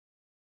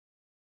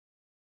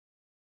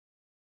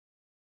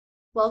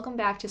Welcome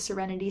back to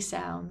Serenity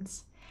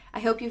Sounds. I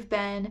hope you've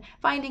been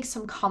finding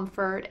some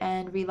comfort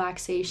and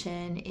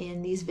relaxation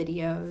in these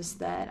videos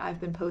that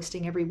I've been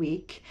posting every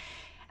week.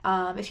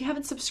 If you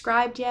haven't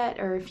subscribed yet,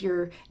 or if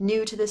you're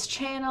new to this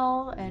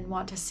channel and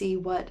want to see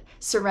what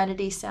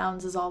Serenity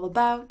Sounds is all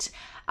about,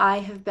 I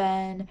have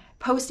been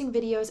posting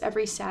videos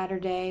every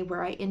Saturday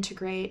where I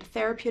integrate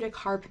therapeutic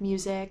harp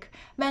music,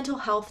 mental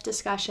health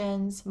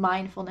discussions,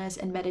 mindfulness,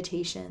 and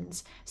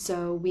meditations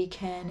so we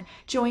can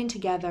join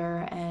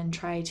together and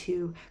try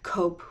to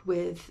cope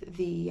with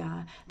the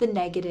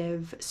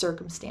negative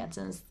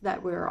circumstances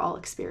that we're all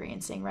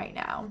experiencing right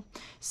now.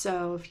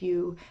 So if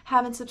you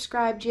haven't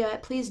subscribed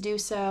yet, please do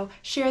so.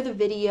 Share the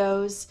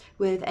videos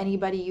with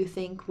anybody you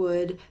think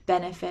would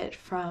benefit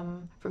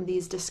from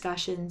these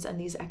discussions and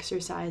these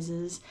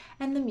exercises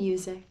and the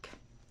music.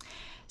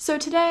 So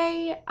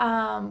today,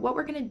 what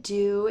we're going to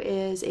do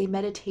is a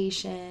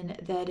meditation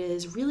that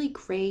is really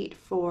great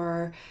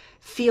for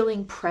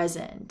feeling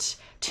present,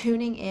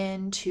 tuning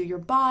into your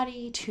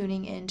body,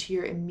 tuning into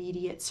your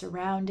immediate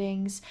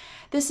surroundings.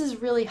 This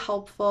is really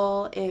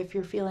helpful if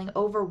you're feeling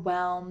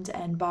overwhelmed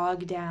and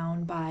bogged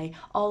down by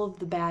all of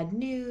the bad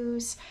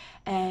news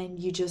and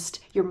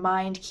your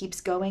mind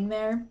keeps going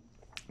there.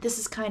 This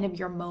is kind of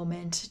your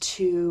moment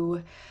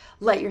to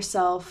let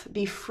yourself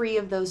be free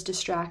of those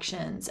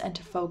distractions and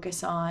to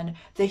focus on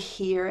the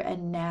here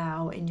and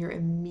now in your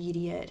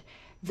immediate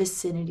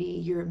vicinity,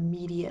 your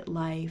immediate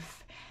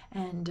life,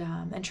 and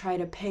try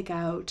to pick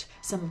out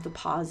some of the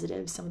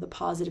positives, some of the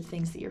positive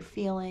things that you're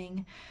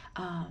feeling,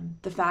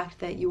 the fact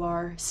that you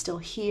are still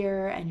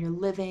here and you're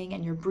living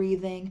and you're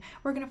breathing.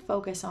 We're going to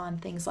focus on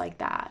things like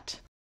that.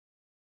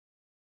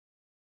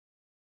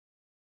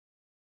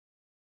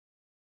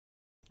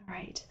 All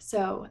right,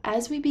 so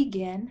as we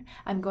begin,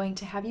 I'm going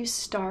to have you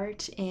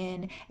start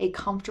in a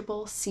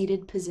comfortable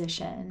seated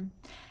position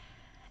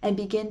and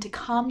begin to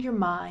calm your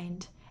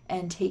mind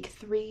and take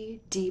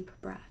 3 deep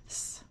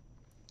breaths.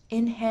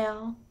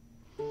 Inhale,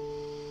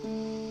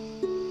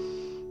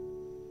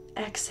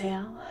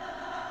 exhale,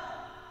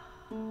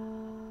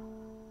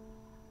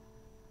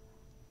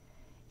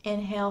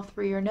 inhale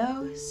through your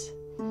nose,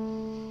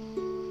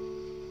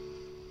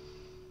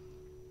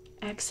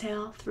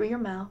 exhale through your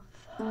mouth.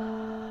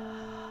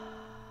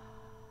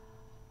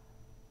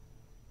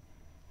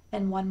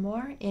 And one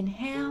more,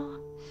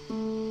 inhale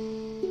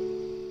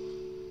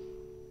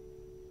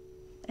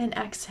and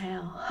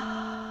exhale.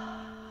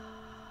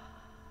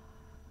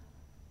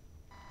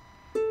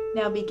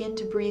 Now begin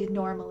to breathe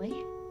normally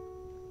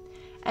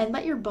and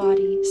let your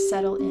body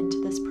settle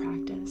into this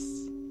practice.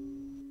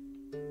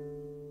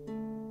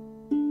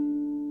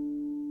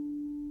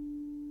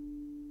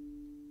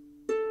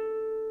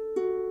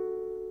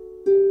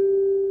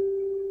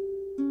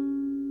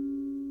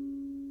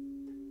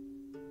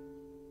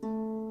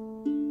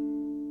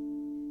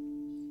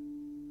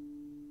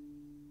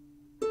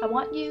 I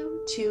want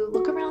you to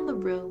look around the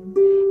room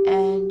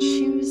and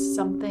choose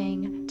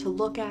something to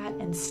look at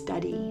and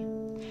study.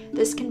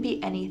 This can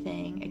be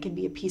anything. It can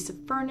be a piece of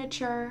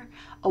furniture,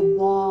 a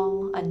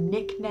wall, a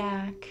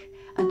knick-knack,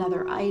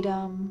 another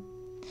item.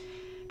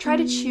 Try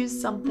to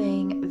choose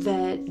something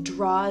that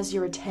draws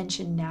your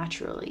attention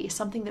naturally,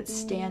 something that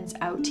stands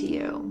out to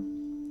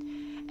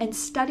you, and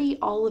study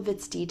all of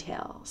its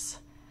details.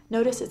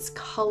 Notice its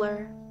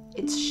color,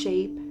 its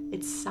shape,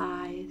 its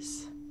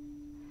size.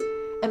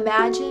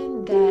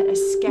 Imagine that a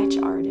sketch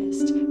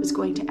artist was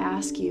going to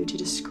ask you to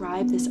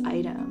describe this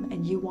item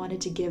and you wanted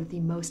to give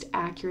the most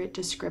accurate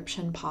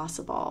description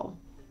possible.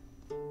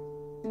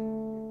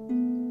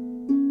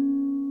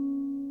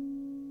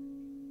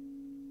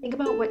 Think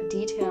about what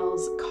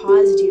details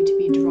caused you to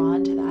be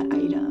drawn to that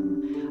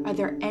item. Are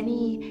there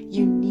any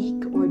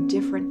unique or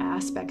different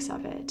aspects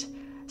of it,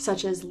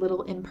 such as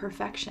little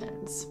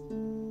imperfections?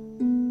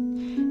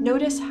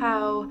 Notice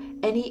how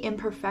any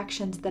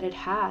imperfections that it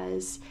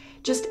has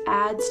just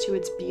adds to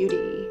its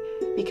beauty,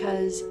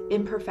 because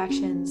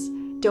imperfections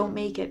don't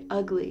make it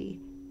ugly,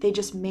 they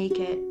just make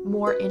it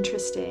more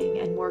interesting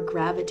and more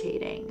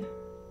gravitating.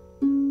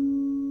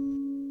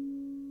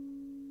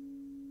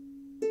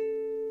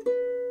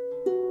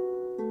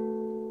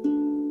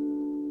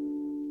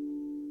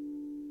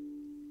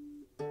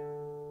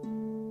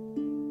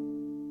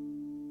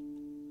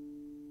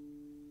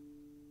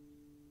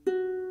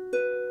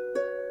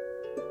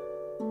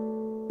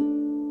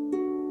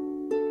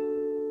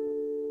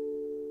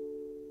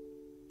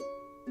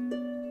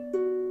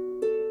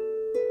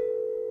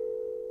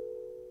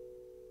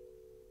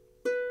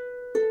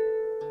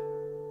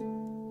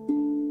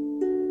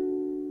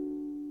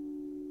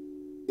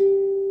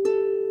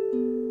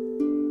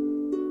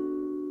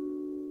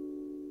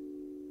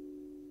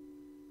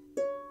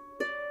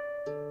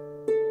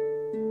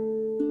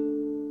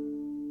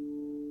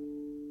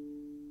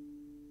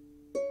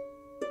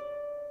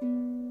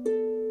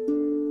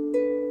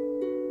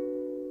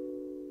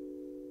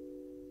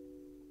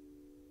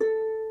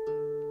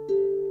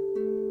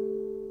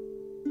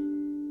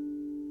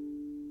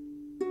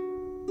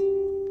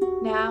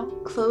 Now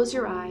close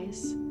your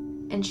eyes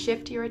and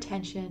shift your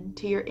attention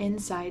to your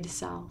inside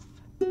self.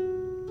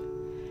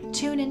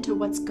 Tune into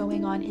what's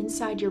going on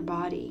inside your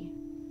body.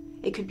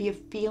 It could be a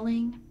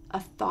feeling, a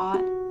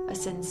thought, a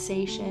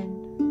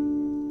sensation.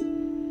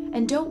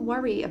 And don't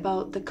worry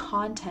about the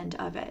content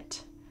of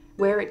it,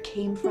 where it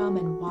came from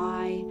and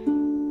why.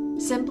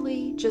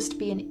 Simply just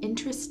be an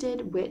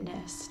interested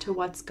witness to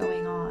what's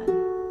going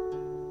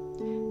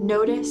on.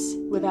 Notice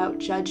without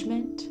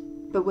judgment,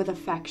 but with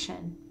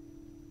affection.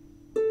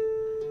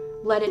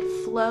 Let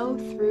it flow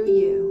through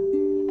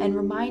you and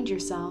remind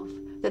yourself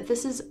that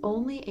this is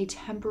only a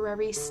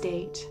temporary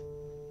state.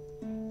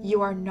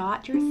 You are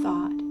not your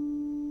thought.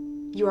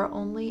 You are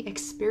only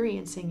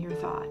experiencing your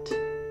thought.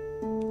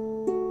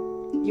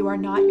 You are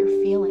not your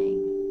feeling.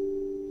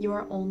 You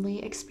are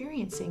only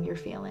experiencing your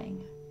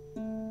feeling.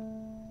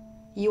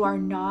 You are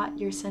not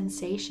your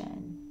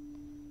sensation.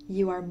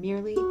 You are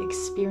merely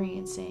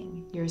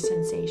experiencing your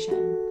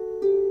sensation.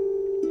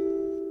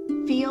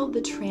 Feel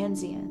the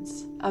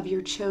transience of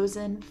your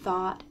chosen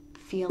thought,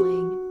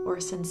 feeling, or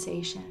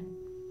sensation.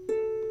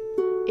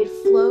 It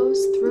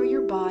flows through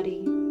your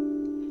body,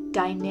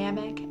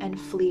 dynamic and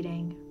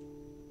fleeting.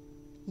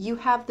 You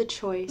have the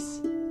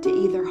choice to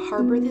either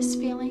harbor this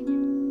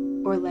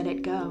feeling or let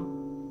it go.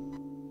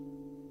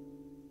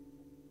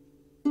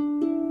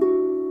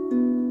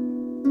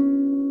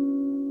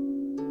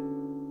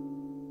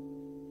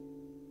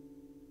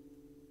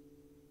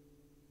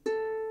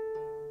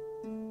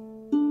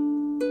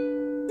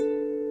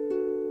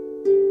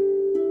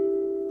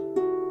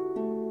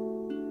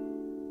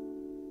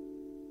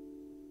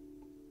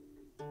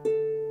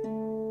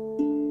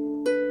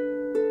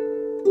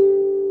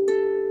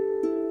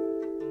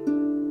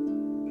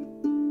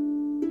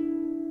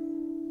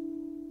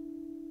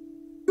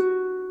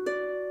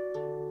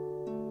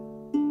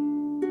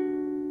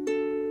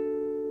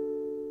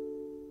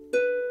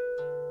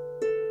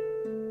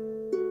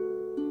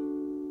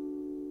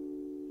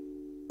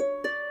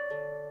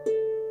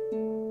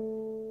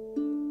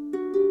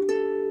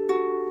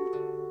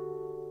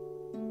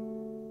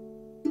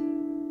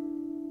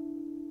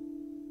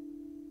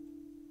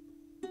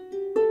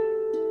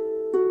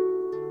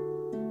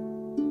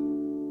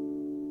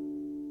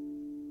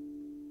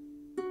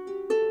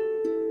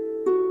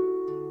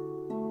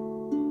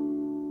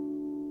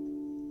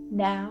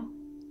 Now,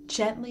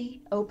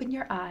 gently open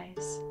your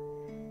eyes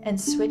and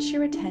switch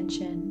your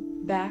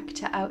attention back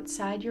to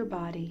outside your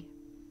body.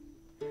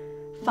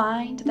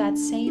 Find that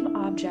same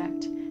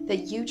object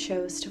that you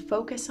chose to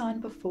focus on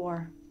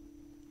before.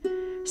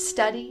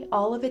 Study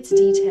all of its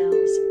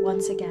details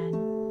once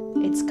again,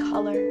 its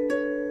color,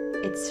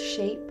 its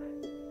shape,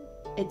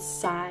 its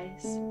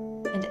size,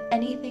 and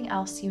anything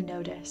else you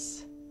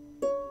notice.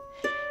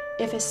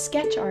 If a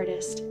sketch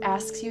artist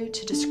asks you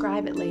to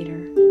describe it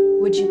later,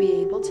 would you be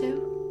able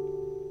to?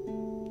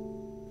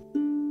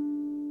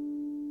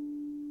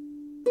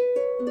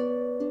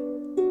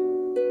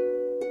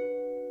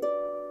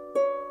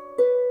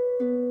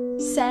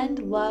 Send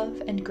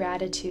love and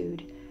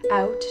gratitude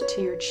out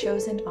to your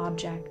chosen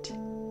object.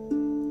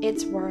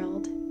 Its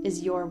world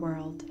is your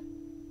world.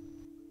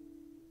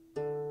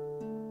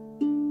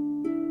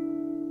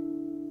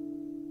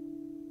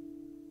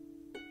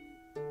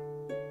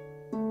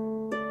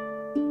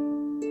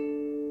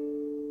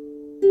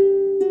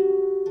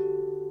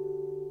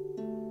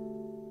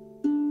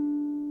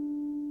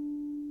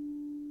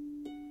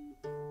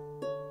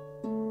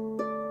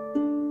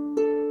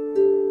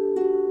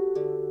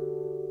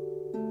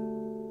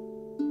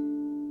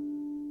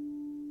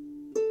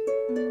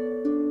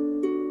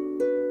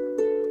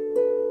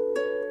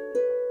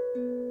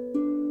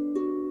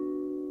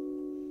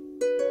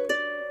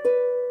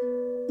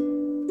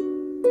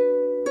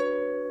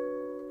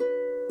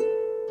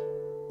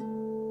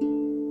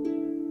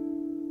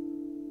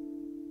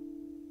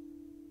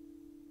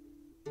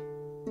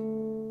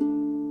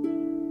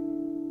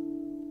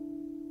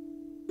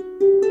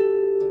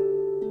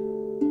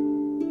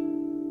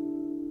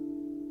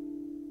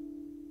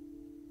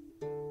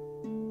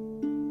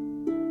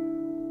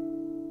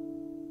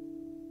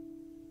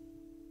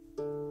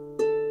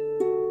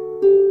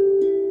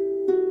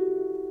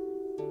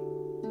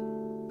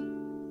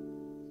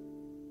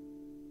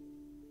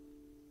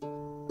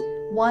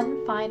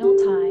 One final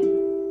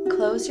time,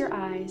 close your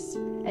eyes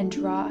and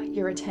draw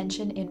your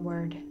attention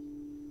inward.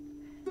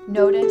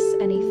 Notice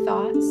any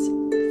thoughts,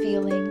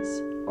 feelings,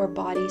 or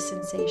body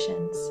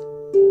sensations.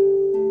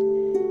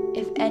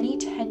 If any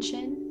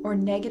tension or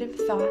negative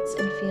thoughts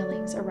and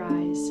feelings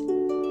arise,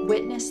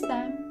 witness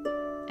them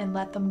and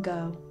let them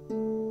go.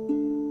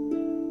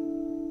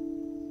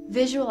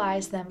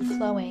 Visualize them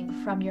flowing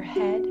from your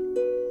head,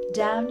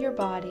 down your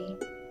body,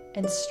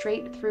 and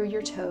straight through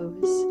your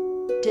toes,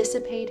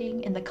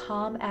 dissipating in the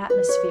calm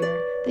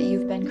atmosphere that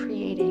you've been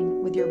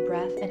creating with your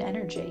breath and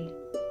energy.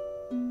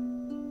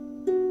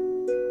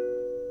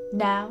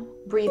 Now,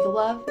 breathe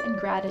love and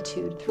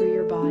gratitude through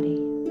your body.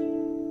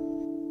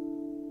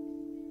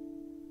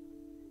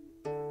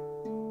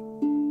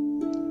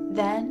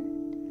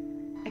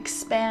 Then,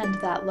 expand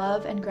that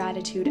love and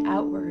gratitude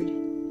outward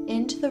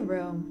into the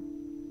room,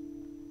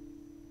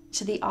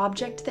 to the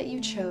object that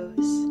you chose,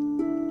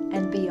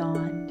 and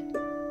beyond.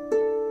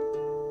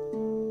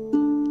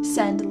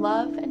 Send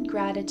love and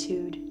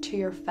gratitude to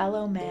your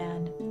fellow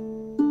man.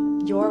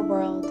 Your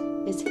world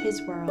is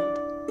his world.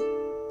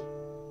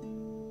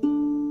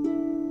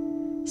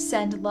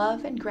 Send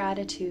love and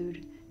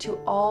gratitude to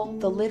all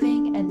the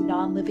living and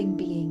non-living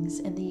beings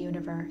in the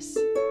universe.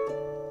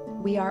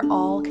 We are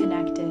all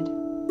connected.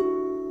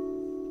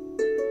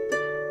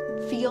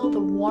 Feel the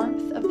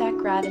warmth of that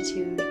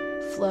gratitude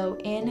flow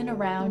in and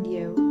around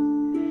you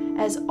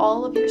as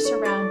all of your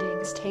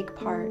surroundings take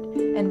part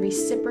and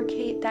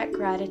reciprocate that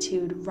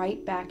gratitude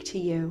right back to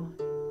you.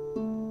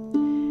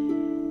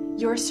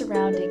 Your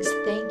surroundings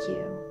thank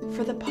you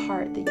for the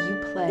part that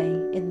you play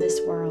in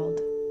this world.